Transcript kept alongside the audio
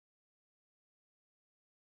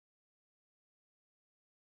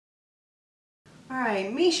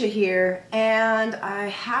Hi, Misha here, and I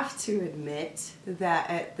have to admit that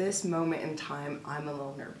at this moment in time I'm a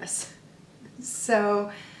little nervous.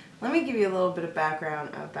 So let me give you a little bit of background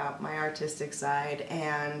about my artistic side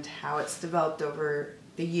and how it's developed over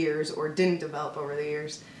the years, or didn't develop over the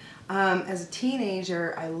years. As a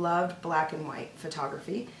teenager, I loved black and white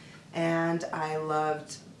photography, and I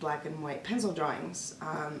loved black and white pencil drawings,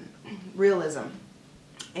 realism,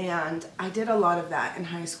 and I did a lot of that in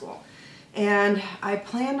high school. And I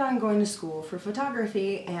planned on going to school for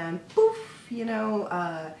photography, and poof,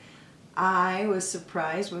 I was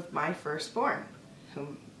surprised with my firstborn,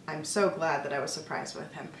 whom I'm so glad that I was surprised with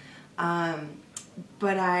him.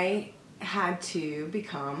 But I had to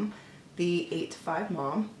become the 8 to 5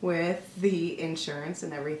 mom with the insurance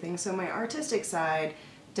and everything, so my artistic side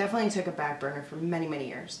definitely took a back burner for many, many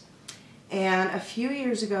years. And a few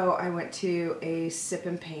years ago, I went to a sip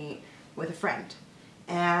and paint with a friend.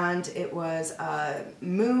 And it was a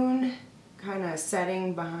moon kind of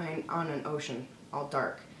setting behind on an ocean, all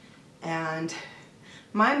dark. And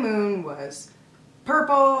my moon was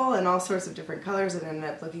purple and all sorts of different colors. It ended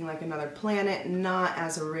up looking like another planet, not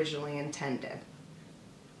as originally intended.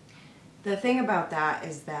 The thing about that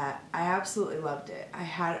is that I absolutely loved it. I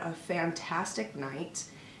had a fantastic night,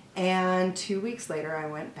 and 2 weeks later I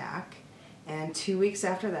went back, and 2 weeks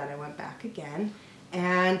after that I went back again.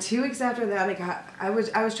 And 2 weeks after that, I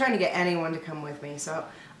was trying to get anyone to come with me. So,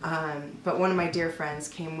 but one of my dear friends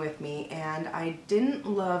came with me, and I didn't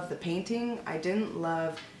love the painting. I didn't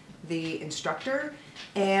love the instructor,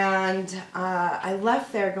 and I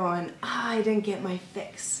left there going, I didn't get my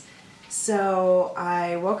fix. So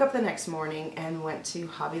I woke up the next morning and went to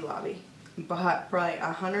Hobby Lobby, bought probably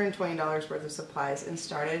 $120 worth of supplies, and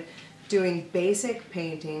started doing basic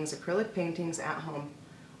paintings, acrylic paintings at home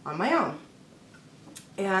on my own.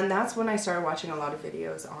 And that's when I started watching a lot of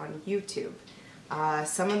videos on YouTube.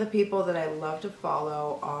 Some of the people that I love to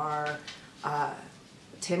follow are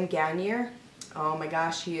Tim Gagnier. Oh my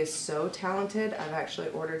gosh, he is so talented. I've actually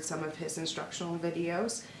ordered some of his instructional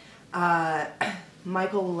videos.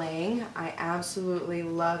 Michael Lang, I absolutely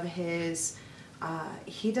love his,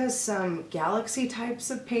 he does some galaxy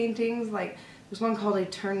types of paintings, like there's one called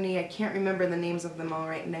Eternity. I can't remember the names of them all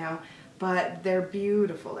right now. But they're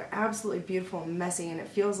beautiful. They're absolutely beautiful and messy, and it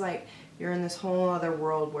feels like you're in this whole other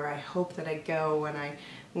world where I hope that I go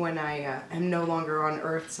when I am no longer on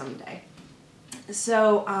Earth someday.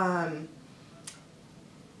 So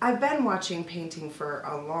I've been watching painting for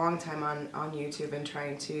a long time on YouTube and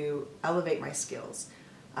trying to elevate my skills.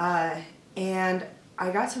 And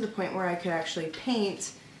I got to the point where I could actually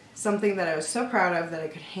paint something that I was so proud of that I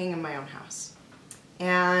could hang in my own house.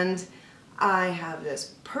 And I have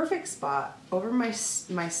this perfect spot over my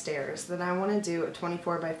stairs that I want to do a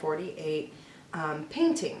 24 by 48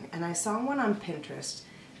 painting, and I saw one on Pinterest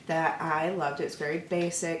that I loved. It's very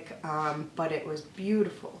basic, but it was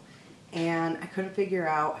beautiful, and I couldn't figure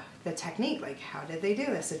out the technique, like how did they do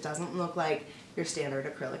this? It doesn't look like your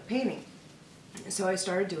standard acrylic painting. So I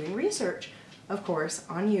started doing research, of course,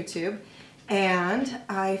 on YouTube, and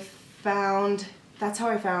that's how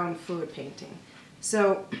I found fluid painting.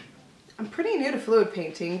 So I'm pretty new to fluid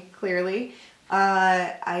painting, clearly.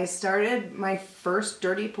 I started, my first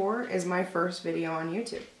dirty pour is my first video on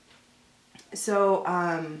YouTube. So,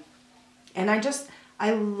 and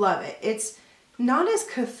I love it. It's not as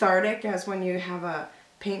cathartic as when you have a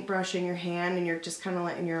paintbrush in your hand and you're just kind of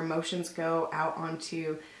letting your emotions go out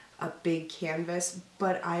onto a big canvas,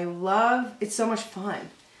 but it's so much fun.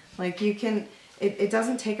 Like it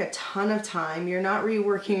doesn't take a ton of time. You're not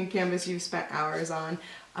reworking a canvas you've spent hours on.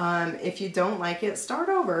 If you don't like it, start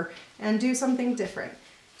over and do something different.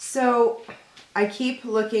 So I keep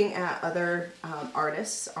looking at other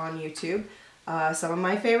artists on YouTube. Some of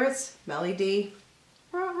my favorites, Melly D,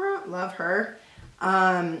 love her.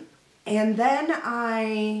 And then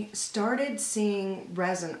I started seeing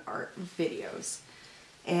resin art videos,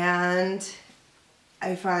 and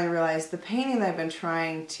I finally realized the painting that I've been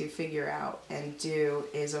trying to figure out and do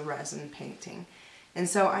is a resin painting. And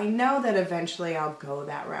so I know that eventually I'll go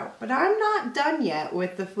that route, but I'm not done yet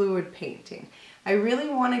with the fluid painting. I really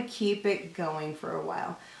want to keep it going for a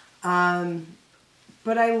while.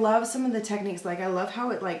 But I love some of the techniques. Like I love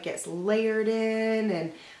how it like gets layered in,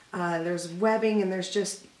 and there's webbing, and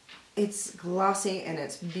it's glossy and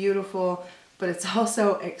it's beautiful, but it's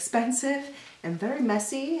also expensive and very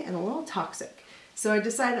messy and a little toxic. So I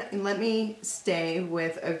decided, let me stay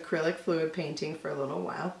with acrylic fluid painting for a little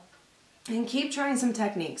while and keep trying some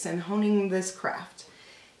techniques and honing this craft.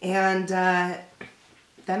 And then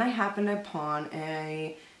I happened upon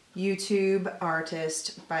a YouTube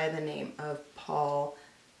artist by the name of Paul,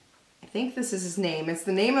 I think this is his name. It's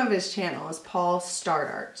the name of his channel, is Paul Start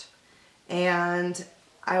Art. And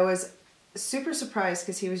I was super surprised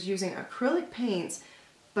because he was using acrylic paints,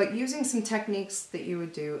 but using some techniques that you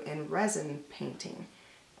would do in resin painting.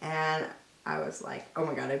 And I was like, oh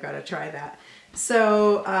my God, I've got to try that.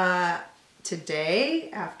 So today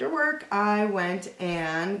after work, I went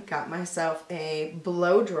and got myself a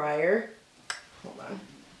blow dryer. Hold on.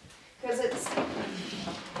 Because it's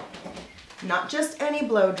not just any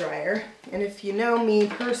blow dryer. And if you know me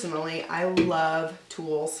personally, I love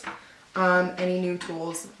tools. Any new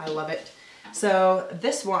tools, I love it. So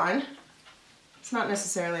this one, it's not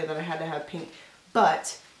necessarily that I had to have pink,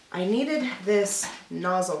 but I needed this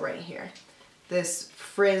nozzle right here, this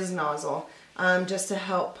frizz nozzle, just to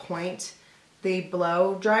help point the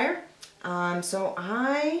blow dryer. So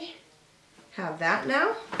I have that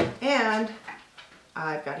now, and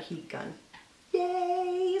I've got a heat gun.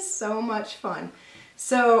 Yay, so much fun.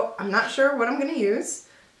 So I'm not sure what I'm gonna use.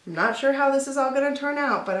 I'm not sure how this is all gonna turn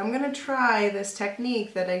out, but I'm gonna try this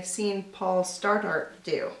technique that I've seen Paul Start Art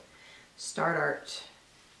do. Start Art,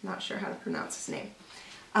 not sure how to pronounce his name.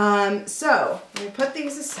 So let me put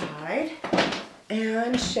these aside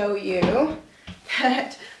and show you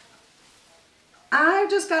that I've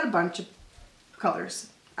just got a bunch of colors.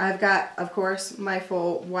 I've got, of course, my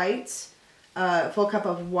full white, full cup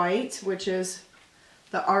of white, which is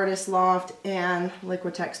the Artist Loft and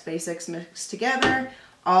Liquitex Basics mixed together.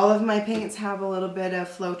 All of my paints have a little bit of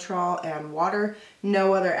Floetrol and water,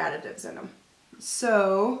 no other additives in them.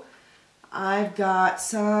 So I've got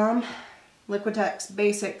some Liquitex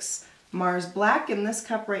Basics Mars Black in this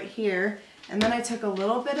cup right here, and then I took a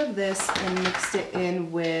little bit of this and mixed it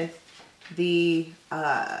in with the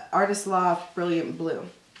Artist Loft Brilliant Blue.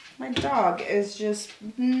 My dog is just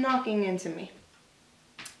knocking into me.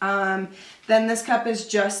 Then this cup is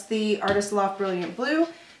just the Artist Loft Brilliant Blue.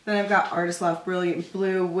 Then I've got Artist Loft Brilliant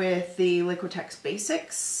Blue with the Liquitex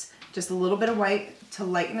Basics, just a little bit of white to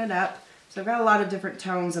lighten it up. So I've got a lot of different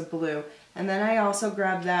tones of blue. And then I also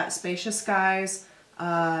grabbed that Spacious Skies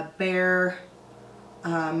Bear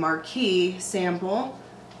Marquee sample,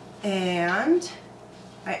 and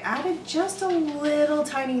I added just a little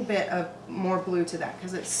tiny bit of more blue to that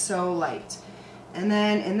because it's so light. And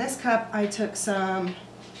then in this cup I took some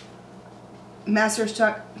Master's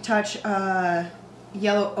Touch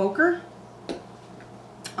Yellow Ochre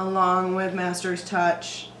along with Master's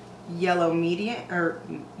Touch Yellow Medium,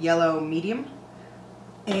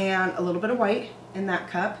 and a little bit of white in that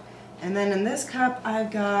cup. And then in this cup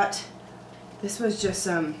I've got, this was just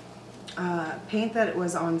some paint that it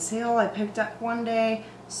was on sale I picked up one day,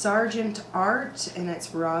 Sargent Art, and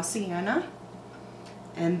it's raw sienna.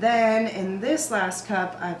 And then in this last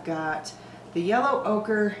cup I've got the yellow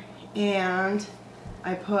ochre, and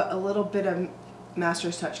I put a little bit of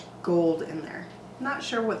Master's Touch Gold in there. Not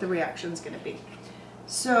sure what the reaction is going to be.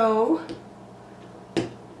 So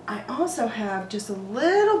I also have just a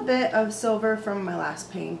little bit of silver from my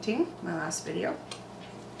last painting, my last video.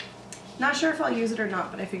 Not sure if I'll use it or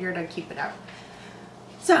not, but I figured I'd keep it out.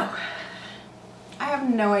 So I have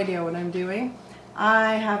no idea what I'm doing.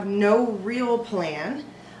 I have no real plan,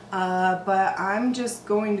 but I'm just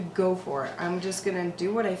going to go for it. I'm just going to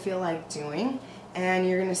do what I feel like doing, and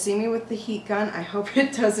you're going to see me with the heat gun. I hope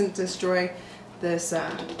it doesn't destroy this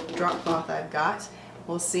drop cloth I've got.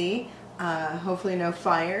 We'll see. Hopefully no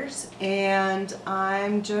fires, and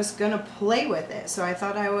I'm just going to play with it. So I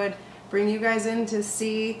thought I would bring you guys in to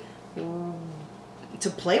see, to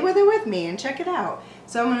play with it with me and check it out.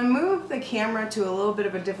 So I'm going to move the camera to a little bit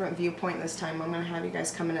of a different viewpoint this time. I'm going to have you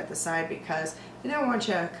guys come in at the side because I don't want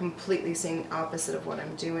you completely seeing the opposite of what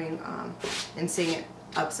I'm doing and seeing it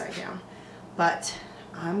upside down. But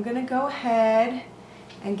I'm going to go ahead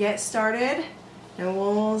and get started, and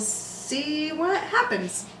we'll see what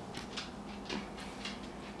happens.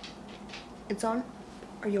 It's on?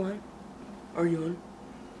 Are you on? Are you on?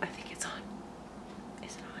 I think it's on.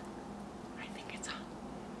 Is it on? I think it's on.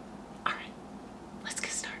 All right, let's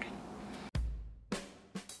get started.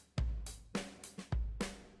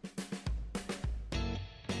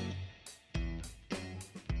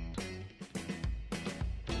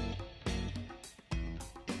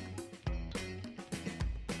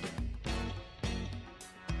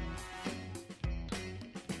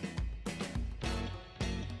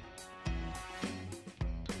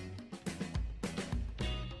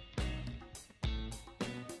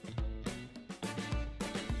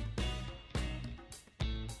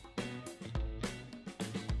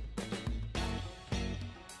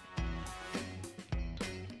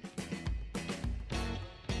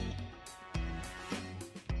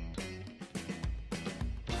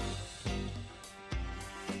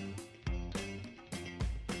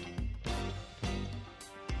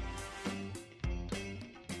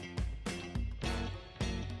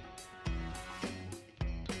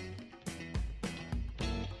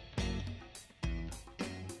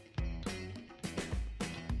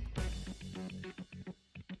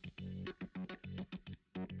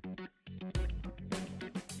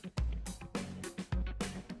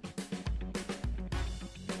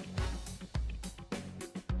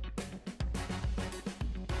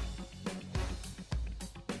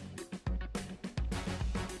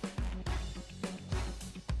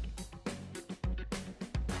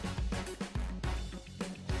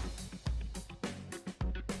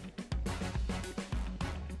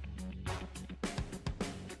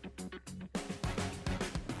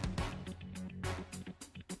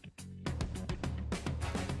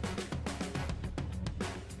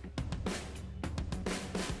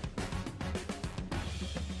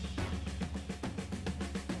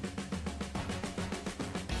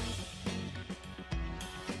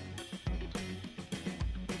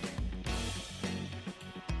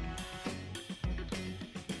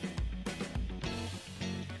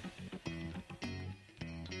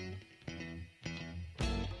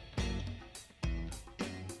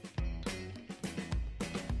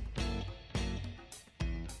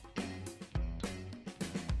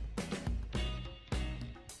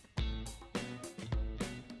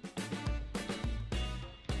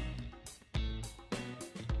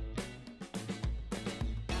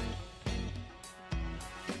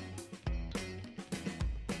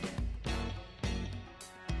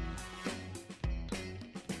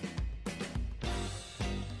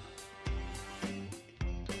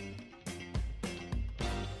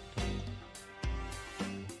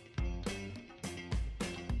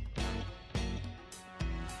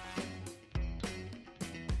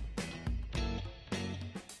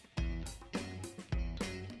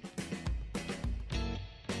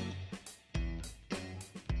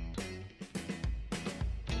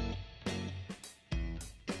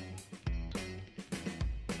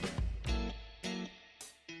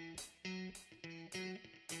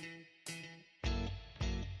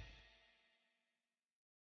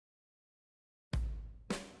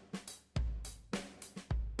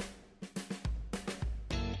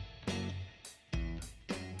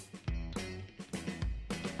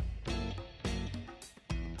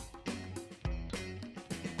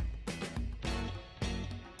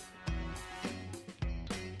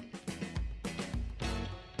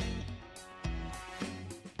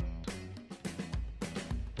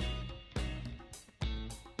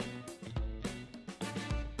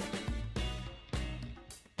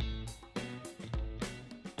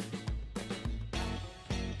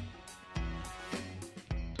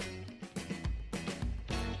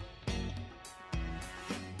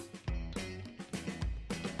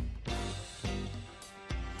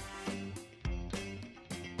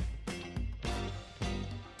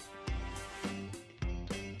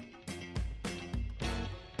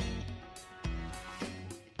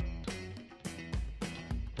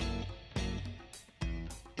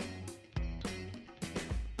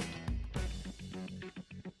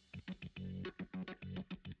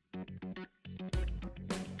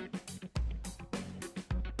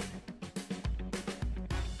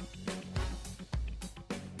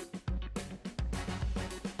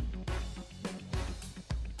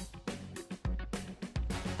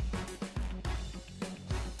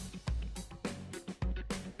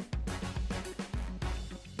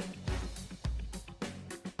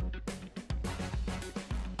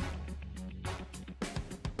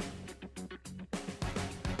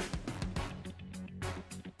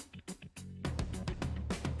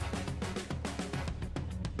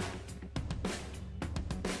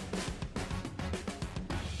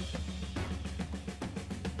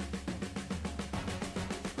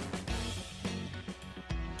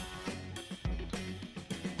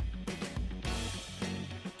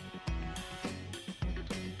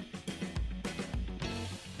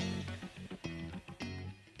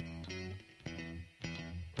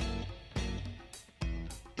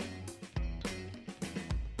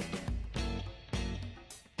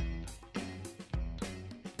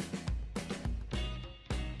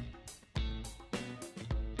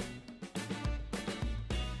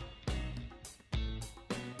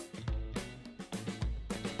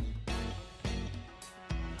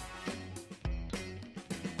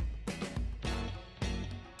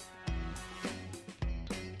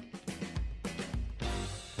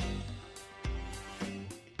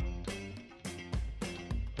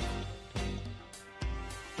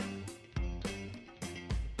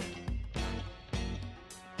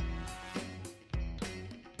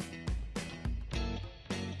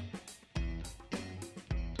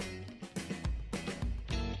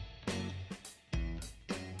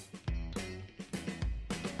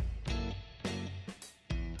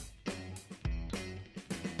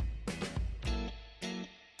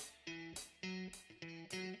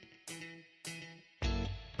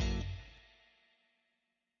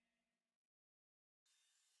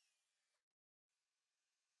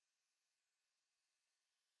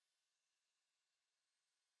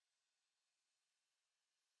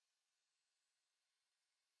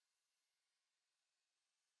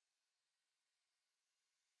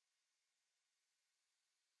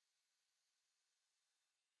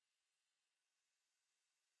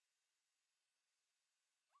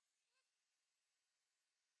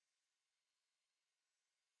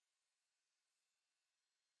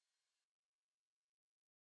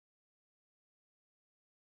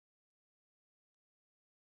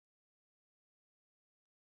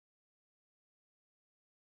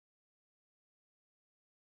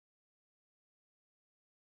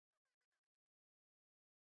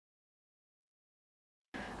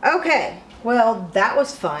 Okay, well, that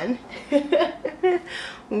was fun.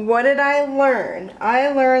 What did I learn? I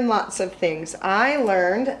learned lots of things. I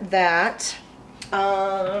learned that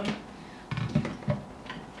I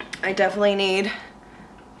definitely need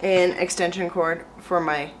an extension cord for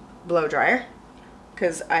my blow dryer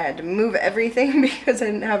because I had to move everything because I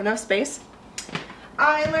didn't have enough space.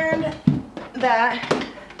 I learned that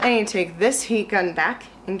I need to take this heat gun back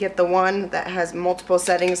and get the one that has multiple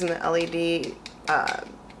settings in the LED,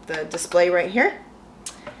 the display right here.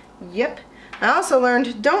 Yep. I also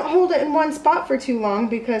learned don't hold it in one spot for too long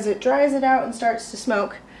because it dries it out and starts to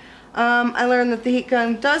smoke. I learned that the heat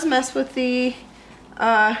gun does mess with the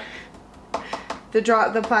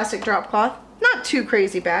plastic drop cloth. Not too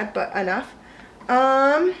crazy bad, but enough.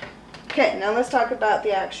 Okay, now let's talk about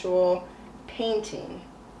the actual painting.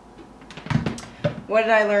 What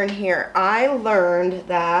did I learn here? I learned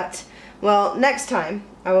that, well, next time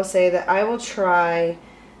I will say that I will try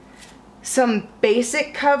some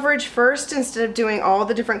basic coverage first instead of doing all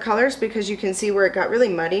the different colors because you can see where it got really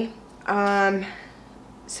muddy.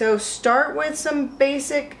 So start with some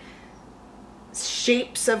basic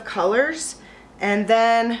shapes of colors and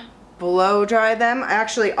then blow dry them. I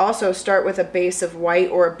actually also start with a base of white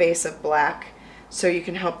or a base of black so you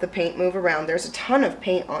can help the paint move around. There's a ton of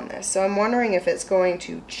paint on this, so I'm wondering if it's going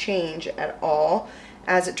to change at all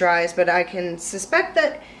as it dries, but I can suspect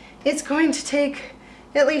that it's going to take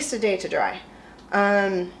at least a day to dry.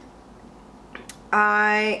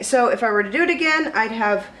 So if I were to do it again, I'd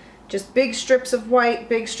have just big strips of white,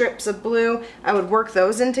 big strips of blue. I would work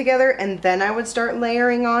those in together and then I would start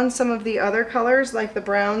layering on some of the other colors like the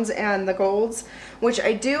browns and the golds, which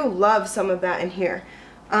I do love some of that in here.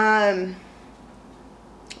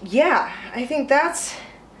 Yeah, I think that's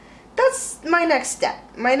my next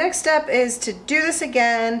step. My next step is to do this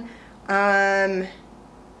again.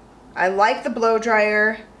 I like the blow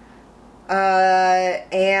dryer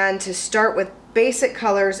and to start with basic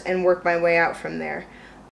colors and work my way out from there.